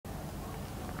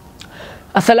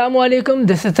अस्सलामुअलैकुम,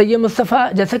 this is Tayyab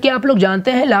Mustafa. जैसा कि आप लोग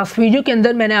जानते हैं, लास्ट वीडियो के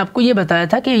अंदर मैंने आपको ये बताया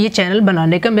था कि ये चैनल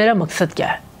बनाने का मेरा मकसद क्या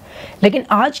है। लेकिन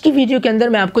आज की वीडियो के अंदर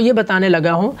मैं आपको ये बताने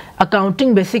लगा हूँ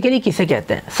अकाउंटिंग बेसिकली किसे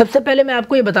कहते हैं। सबसे पहले मैं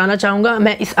आपको ये बताना चाहूँगा,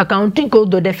 मैं इस अकाउंटिंग को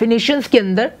दो डेफिनेशंस के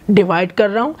अंदर डिवाइड कर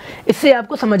रहा हूँ, इससे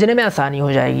आपको समझने में आसानी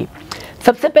हो जाएगी।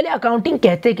 सबसे पहले अकाउंटिंग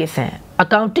कहते किसे हैं।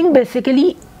 अकाउंटिंग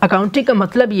बेसिकली, अकाउंटिंग का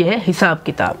मतलब ये है हिसाब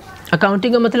किताब।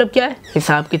 अकाउंटिंग का मतलब क्या है?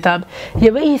 हिसाब किताब। ये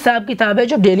वही हिसाब किताब है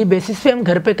जो डेली बेसिस पे हम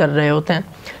घर पे कर रहे होते हैं।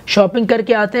 शॉपिंग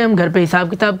करके आते हैं, हम घर पे हिसाब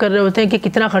किताब कर रहे होते हैं कि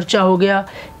कितना खर्चा हो गया,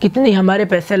 कितने हमारे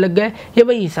पैसे लग गए। ये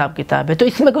वही हिसाब किताब है, तो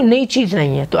इसमें कोई नई चीज़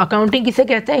नहीं है। तो अकाउंटिंग किसे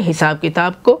कहते हैं? हिसाब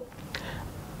किताब को।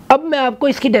 अब मैं आपको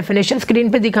इसकी डेफिनेशन स्क्रीन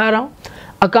पे दिखा रहा हूँ।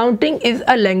 Accounting is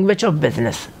a language of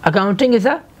business. Accounting is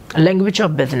a language of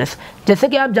business. जैसे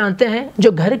कि आप जानते हैं,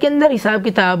 जो घर के अंदर हिसाब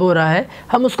किताब हो रहा है,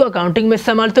 हम उसको अकाउंटिंग में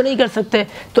इस्तेमाल तो नहीं कर सकते।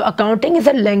 तो accounting is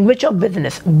a language of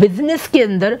business. Business के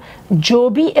अंदर जो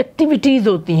भी एक्टिविटीज़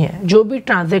होती हैं, जो भी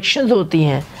ट्रांजैक्शंस होती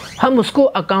हैं, हम उसको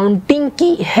अकाउंटिंग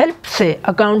की हेल्प से,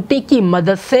 अकाउंटिंग की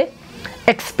मदद से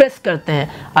एक्सप्रेस करते हैं।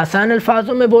 आसान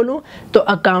अल्फाजों में बोलूँ तो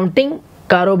अकाउंटिंग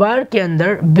कारोबार के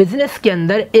अंदर, बिजनेस के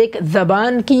अंदर एक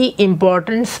ज़बान की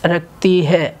इम्पोर्टेंस रखती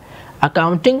है।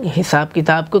 अकाउंटिंग हिसाब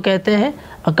किताब को कहते हैं,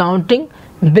 अकाउंटिंग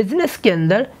बिजनेस के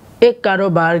अंदर एक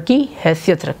कारोबार की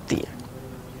हैसियत रखती है।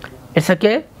 ऐसा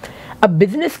क्या है? अब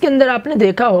बिजनेस के अंदर आपने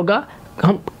देखा होगा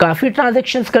हम काफ़ी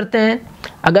ट्रांजैक्शंस करते हैं।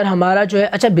 अगर हमारा जो है,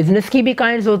 अच्छा, बिज़नेस की भी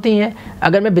काइंड्स होती हैं।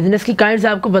 अगर मैं बिज़नेस की काइंड्स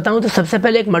आपको बताऊं तो सबसे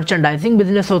पहले एक मर्चेंडाइजिंग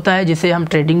बिज़नेस होता है, जिसे हम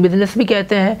ट्रेडिंग बिज़नेस भी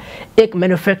कहते हैं। एक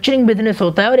मैन्युफैक्चरिंग बिज़नेस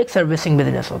होता है और एक सर्विसिंग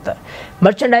बिज़नेस होता है।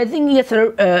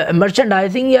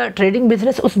 मर्चेंडाइजिंग या ट्रेडिंग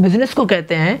बिज़नेस उस बिज़नेस को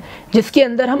कहते हैं जिसके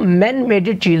अंदर हम मैन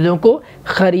मेडेड चीज़ों को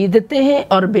ख़रीदते हैं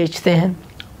और बेचते हैं।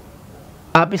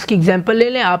 आप इसकी एग्जांपल ले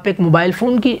लें, आप एक मोबाइल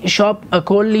फ़ोन की शॉप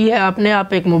खोल ली है आपने,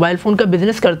 आप एक मोबाइल फ़ोन का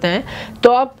बिज़नेस करते हैं,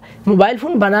 तो आप मोबाइल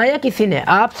फ़ोन बनाया किसी ने,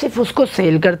 आप सिर्फ उसको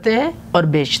सेल करते हैं और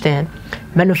बेचते हैं।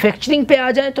 मैन्युफैक्चरिंग पे आ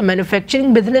जाए तो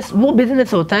मैन्युफैक्चरिंग बिज़नेस वो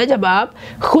बिज़नेस होता है जब आप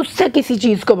खुद से किसी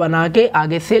चीज़ को बना के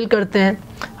आगे सेल करते हैं।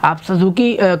 आप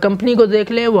सुजुकी कंपनी को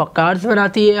देख लें, वो कार्स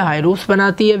बनाती है, हाईरूफ्स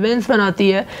बनाती है, वेन्स बनाती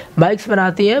है, बाइक्स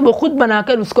बनाती है, वो खुद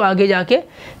बनाकर उसको आगे जाके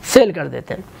सेल कर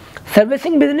देते हैं।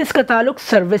 सर्विसिंग बिज़नेस का ताल्लुक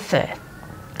सर्विस से है,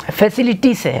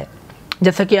 फैसिलिटी से है।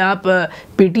 जैसा कि आप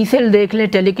पीटीसीएल देख लें,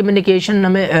 टेलीकम्युनिकेशन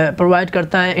हमें प्रोवाइड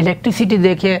करता है। इलेक्ट्रिसिटी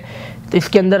देखें तो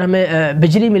इसके अंदर हमें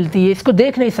बिजली मिलती है, इसको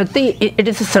देख नहीं सकते, it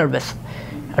is a service.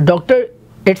 Doctor,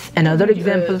 it's another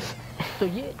examples. तो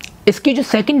ये इसकी जो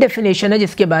सेकंड डेफिनेशन है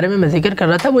जिसके बारे में मैं जिक्र कर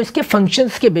रहा था, वो इसके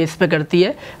फंक्शंस के बेस पे करती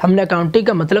है। हमने अकाउंटिंग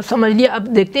का मतलब समझ लिया, अब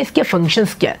देखते हैं इसके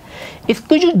फंक्शंस क्या है।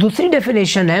 इसकी जो दूसरी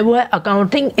डेफिनेशन है वो है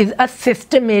accounting is a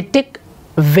systematic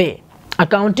way.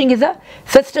 Accounting is a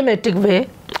systematic way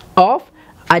of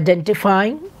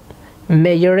identifying,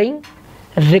 measuring,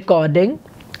 recording,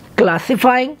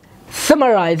 classifying,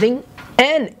 summarizing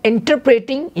and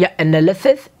interpreting या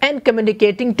analysis and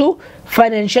communicating to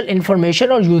financial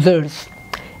information और users।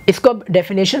 इसको अब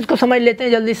definitions को समझ लेते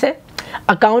हैं जल्दी से।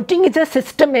 Accounting is a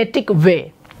systematic way।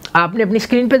 आपने अपनी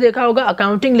स्क्रीन पे देखा होगा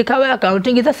अकाउंटिंग लिखा हुआ है,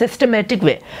 accounting is a systematic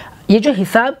way. ये जो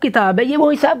हिसाब किताब है, ये वो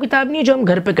हिसाब किताब नहीं है जो हम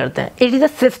घर पे करते हैं। It is a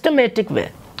systematic way.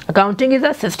 Accounting is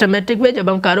a systematic way. जब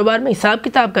हम कारोबार में हिसाब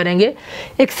किताब करेंगे,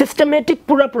 एक सिस्टमेटिक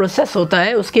पूरा प्रोसेस होता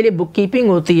है, उसके लिए बुक कीपिंग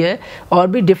होती है और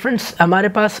भी डिफरेंट हमारे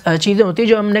पास चीज़ें होती हैं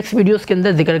जो हम नेक्स्ट वीडियोज़ के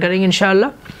अंदर जिक्र करेंगे इंशाल्लाह।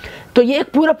 तो ये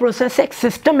एक पूरा प्रोसेस है, एक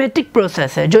सिस्टमेटिक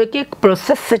प्रोसेस है जो एक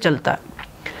प्रोसेस से चलता है।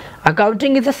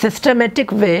 Accounting is a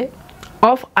systematic way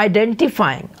of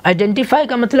identifying. Identify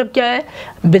का मतलब क्या है?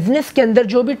 बिजनेस के अंदर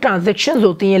जो भी ट्रांजैक्शंस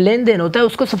होती हैं, लेन देन होता है,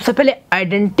 उसको सबसे पहले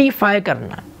आइडेंटिफाई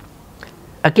करना।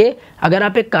 ओके, अगर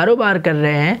आप एक कारोबार कर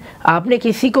रहे हैं, आपने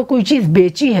किसी को कोई चीज़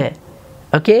बेची है,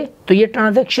 ओके, तो ये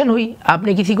ट्रांजैक्शन हुई,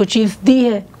 आपने किसी को चीज़ दी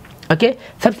है। ओके,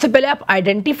 सबसे पहले आप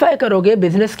आइडेंटिफाई करोगे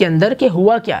बिजनेस के अंदर कि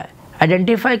हुआ क्या है।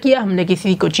 आइडेंटिफाई किया, हमने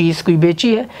किसी को चीज़ कोई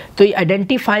बेची है, तो ये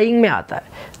आइडेंटिफाइंग में आता है।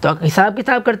 तो हिसाब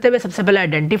किताब करते हुए सबसे पहले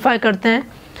आइडेंटिफाई करते हैं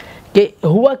कि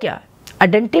हुआ क्या।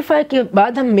 आइडेंटिफाई के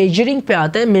बाद हम मेजरिंग पे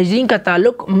आते हैं। मेजरिंग का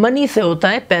ताल्लुक मनी से होता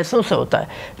है, पैसों से होता है।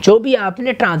 जो भी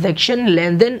आपने ट्रांजैक्शन,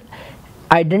 लेन देन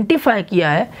आइडेंटिफाई किया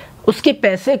है, उसके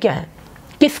पैसे क्या हैं,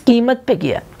 किस कीमत पे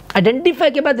किया।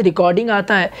 आइडेंटिफाई के बाद रिकॉर्डिंग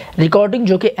आता है। रिकॉर्डिंग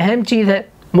जो कि अहम चीज़ है,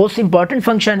 मोस्ट इम्पॉर्टेंट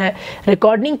फंक्शन है।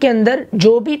 रिकॉर्डिंग के अंदर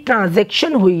जो भी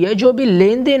ट्रांजैक्शन हुई है, जो भी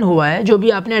लेन देन हुआ है, जो भी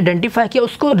आपने आइडेंटिफाई किया,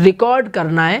 उसको रिकॉर्ड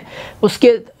करना है।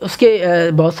 उसके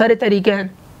बहुत सारे तरीके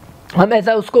हैं। हम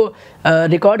ऐसा उसको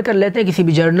रिकॉर्ड कर लेते हैं किसी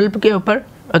भी जर्नल के ऊपर।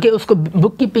 ओके, उसको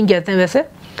बुक कीपिंग कहते हैं वैसे।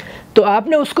 तो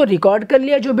आपने उसको रिकॉर्ड कर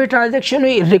लिया जो भी ट्रांजैक्शन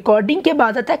हुई। रिकॉर्डिंग के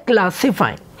बाद आता है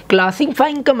क्लासीफाइंग।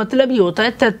 क्लासीफाइंग का मतलब ही होता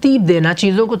है तरतीब देना,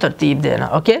 चीज़ों को तरतीब देना।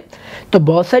 ओके, तो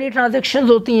बहुत सारी ट्रांजैक्शंस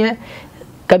होती हैं,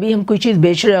 कभी हम कोई चीज़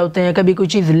बेच रहे होते हैं, कभी कोई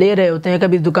चीज़ ले रहे होते हैं,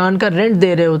 कभी दुकान का रेंट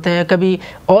दे रहे होते हैं, कभी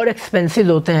और एक्सपेंसेस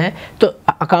होते हैं। तो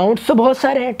अकाउंट्स तो बहुत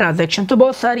सारे हैं, ट्रांजैक्शन तो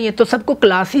बहुत सारी हैं, तो सबको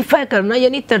क्लासीफाई करना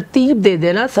यानी तरतीब दे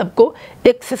देना, सबको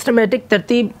एक सिस्टमेटिक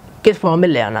तरतीब के फॉर्म में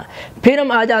ले आना। फिर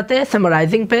हम आ जाते हैं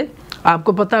समराइजिंग पे।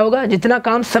 आपको पता होगा जितना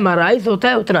काम समराइज होता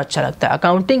है उतना अच्छा लगता है।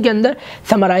 अकाउंटिंग के अंदर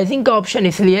समराइजिंग का ऑप्शन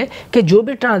इसलिए कि जो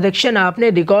भी ट्रांजैक्शन आपने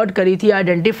रिकॉर्ड करी थी,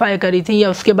 आइडेंटिफाई करी थी या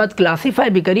उसके बाद क्लासीफाई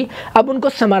भी करी, अब उनको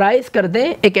समराइज कर दें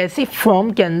एक ऐसी फॉर्म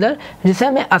के अंदर जिससे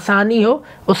हमें आसानी हो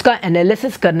उसका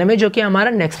एनालिसिस करने में, जो कि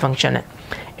हमारा नेक्स्ट फंक्शन है।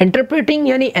 इंटरप्रेटिंग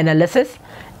यानी एनालिसिस।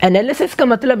 एनालिसिस का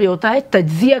मतलब ये होता है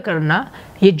तज्जिया करना।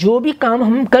 ये जो भी काम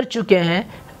हम कर चुके हैं,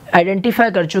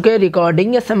 आइडेंटिफाई कर चुके हैं,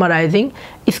 रिकॉर्डिंग या समराइजिंग,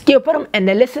 इसके ऊपर हम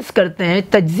एनालिसिस करते हैं,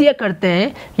 तज्जिया करते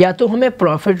हैं, या तो हमें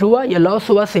प्रॉफिट हुआ या लॉस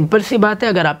हुआ। सिंपल सी बात है,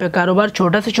 अगर आप कारोबार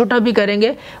छोटा से छोटा भी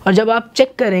करेंगे और जब आप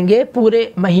चेक करेंगे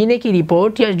पूरे महीने की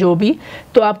रिपोर्ट या जो भी,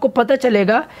 तो आपको पता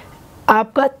चलेगा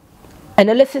आपका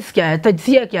एनालिसिस क्या है,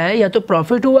 तज्जिया क्या है, या तो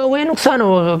प्रॉफिट हुआ या नुकसान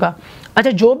हुआ होगा।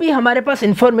 अच्छा, जो भी हमारे पास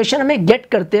इन्फॉर्मेशन हमें गेट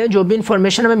करते हैं, जो भी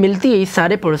इन्फॉर्मेशन हमें मिलती है इस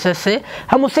सारे प्रोसेस से,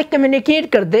 हम उसे कम्युनिकेट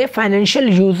कर दें फाइनेंशियल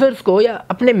यूज़र्स को या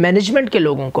अपने मैनेजमेंट के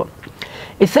लोगों को।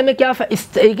 इससे हमें क्या,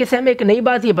 इस तरीके से हमें एक नई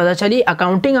बात ये पता चली,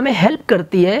 अकाउंटिंग हमें हेल्प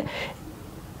करती है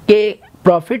कि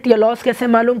प्रॉफिट या लॉस कैसे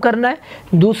मालूम करना है।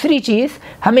 दूसरी चीज़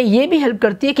हमें ये भी हेल्प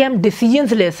करती है कि हम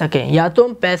डिसीजंस ले सकें, या तो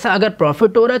हम पैसा, अगर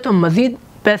प्रॉफिट हो रहा है तो हम मज़ीद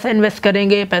पैसा इन्वेस्ट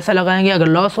करेंगे, पैसा लगाएंगे, अगर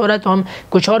लॉस हो रहा है तो हम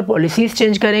कुछ और पॉलिसीज़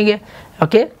चेंज करेंगे।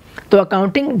 ओके, तो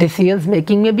अकाउंटिंग डिसीजंस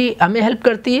मेकिंग में भी हमें हेल्प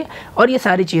करती है और ये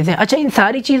सारी चीज़ें। अच्छा, इन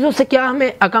सारी चीज़ों से क्या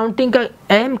हमें अकाउंटिंग का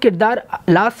अहम किरदार,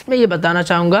 लास्ट में ये बताना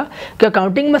चाहूँगा कि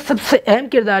अकाउंटिंग में सबसे अहम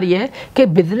किरदार ये है कि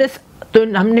बिज़नेस तो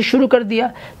हमने शुरू कर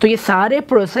दिया, तो ये सारे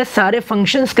प्रोसेस, सारे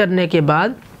फंक्शंस करने के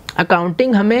बाद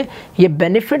अकाउंटिंग हमें ये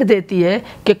बेनिफिट देती है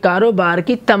कि कारोबार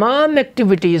की तमाम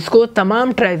एक्टिविटीज़ को,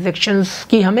 तमाम ट्रांजैक्शंस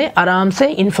की हमें आराम से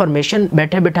इंफॉर्मेशन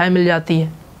बैठे बिठाए मिल जाती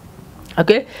है।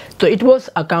 ओके, तो it was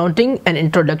accounting and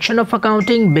introduction of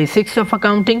accounting, basics of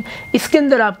accounting. इसके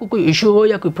अंदर आपको कोई इशू हो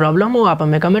या कोई प्रॉब्लम हो, आप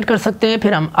हमें कमेंट कर सकते हैं,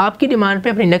 फिर हम आपकी डिमांड पे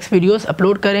अपनी नेक्स्ट वीडियोस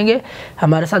अपलोड करेंगे।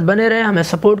 हमारे साथ बने रहें, हमें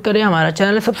सपोर्ट करें, हमारा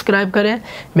चैनल सब्सक्राइब करें।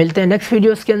 मिलते हैं नेक्स्ट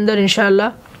वीडियोस के अंदर इंशाल्लाह।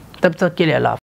 तब तक के लिए अल्लाह।